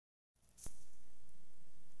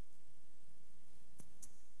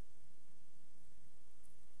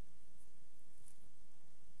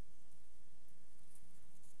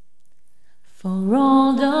For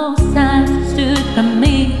all those times you stood by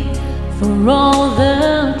me, for all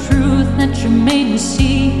the truth that you made me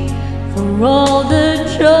see, for all the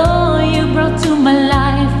joy you brought to my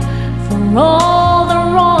life, for all the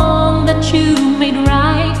wrong that you made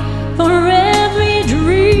right, for every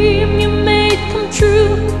dream you made come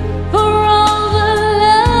true, for all the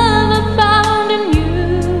love I found in you.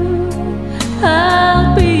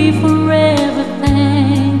 I'll be forever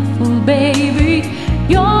thankful, baby.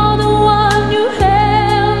 You're the one who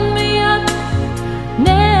held me up,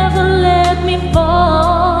 never let me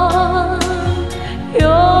fall.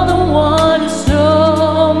 You're the one who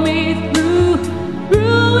saw me through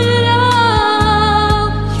it all.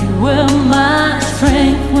 You were my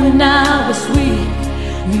strength when I was weak.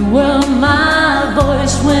 You were my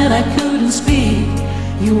voice when I couldn't speak.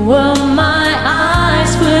 You were my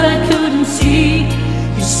eyes when I couldn't see.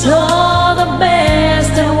 You saw the best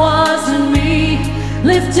that was in me,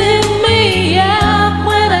 lifting me up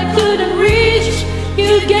when I couldn't reach.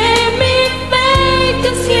 You gave me faith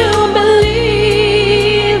 'cause you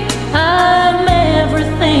believe I'm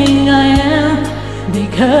everything I am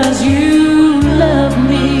because you love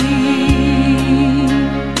me.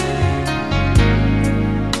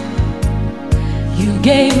 You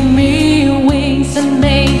gave me wings and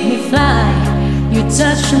made me fly. You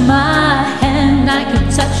touched my hand, I could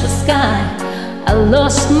touch the sky. I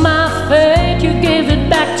lost my faith, you gave it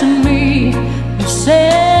back to me. You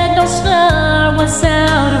said no star was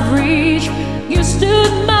out of reach. You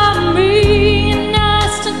stood by me and I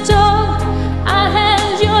stood tall. I had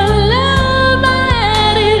your love, I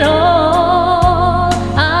had it all.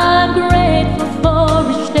 I'm grateful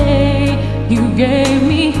for each day you gave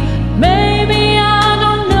me. Maybe I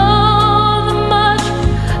don't know the much,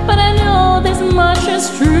 but I know this much is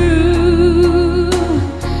true.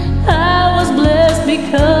 I was blessed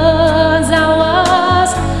because I was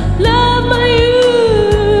loved by you.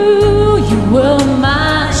 You were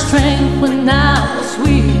my strength when I was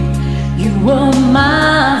weak. You were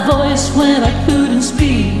my voice when I couldn't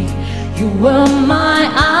speak. You were my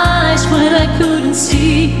eyes when I couldn't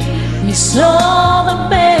see. You saw the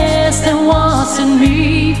best that was in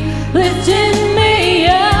me, lifting me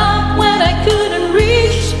up when I couldn't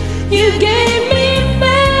reach. You gave me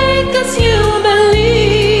faith 'cause you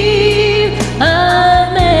believe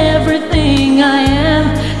I'm everything I am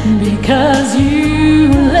because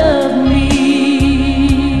you love me.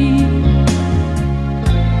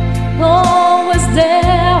 Always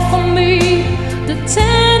there for me, the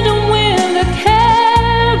tender wind that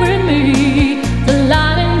carried me, the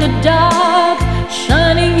light in the dark,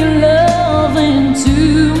 shining your love into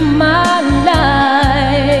my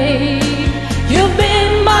life. You've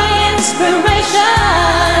been my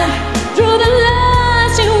inspiration, through the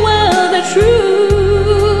lies you were the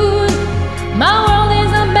truth. My world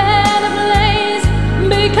is a better place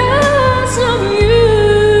because of you.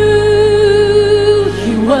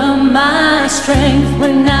 You were my strength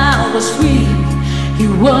when I was weak.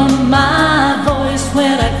 You were my voice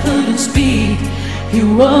when I couldn't speak. You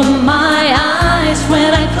were my eyes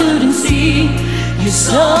when I couldn't see. You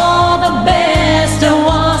saw the best that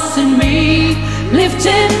was in me,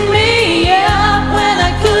 lifting me up when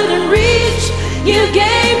I couldn't reach. You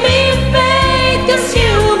gave me faith 'cause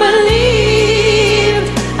you believed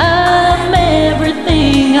I'm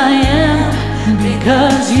everything I am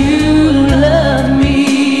because you love me.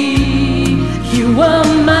 You were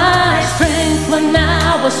my strength when I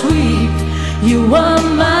was weak. You were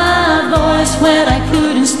my voice when I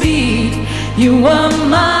couldn't speak. You were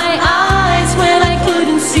my eyes when I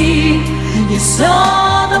couldn't see. You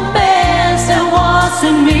saw the best that was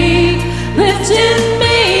in me, lifting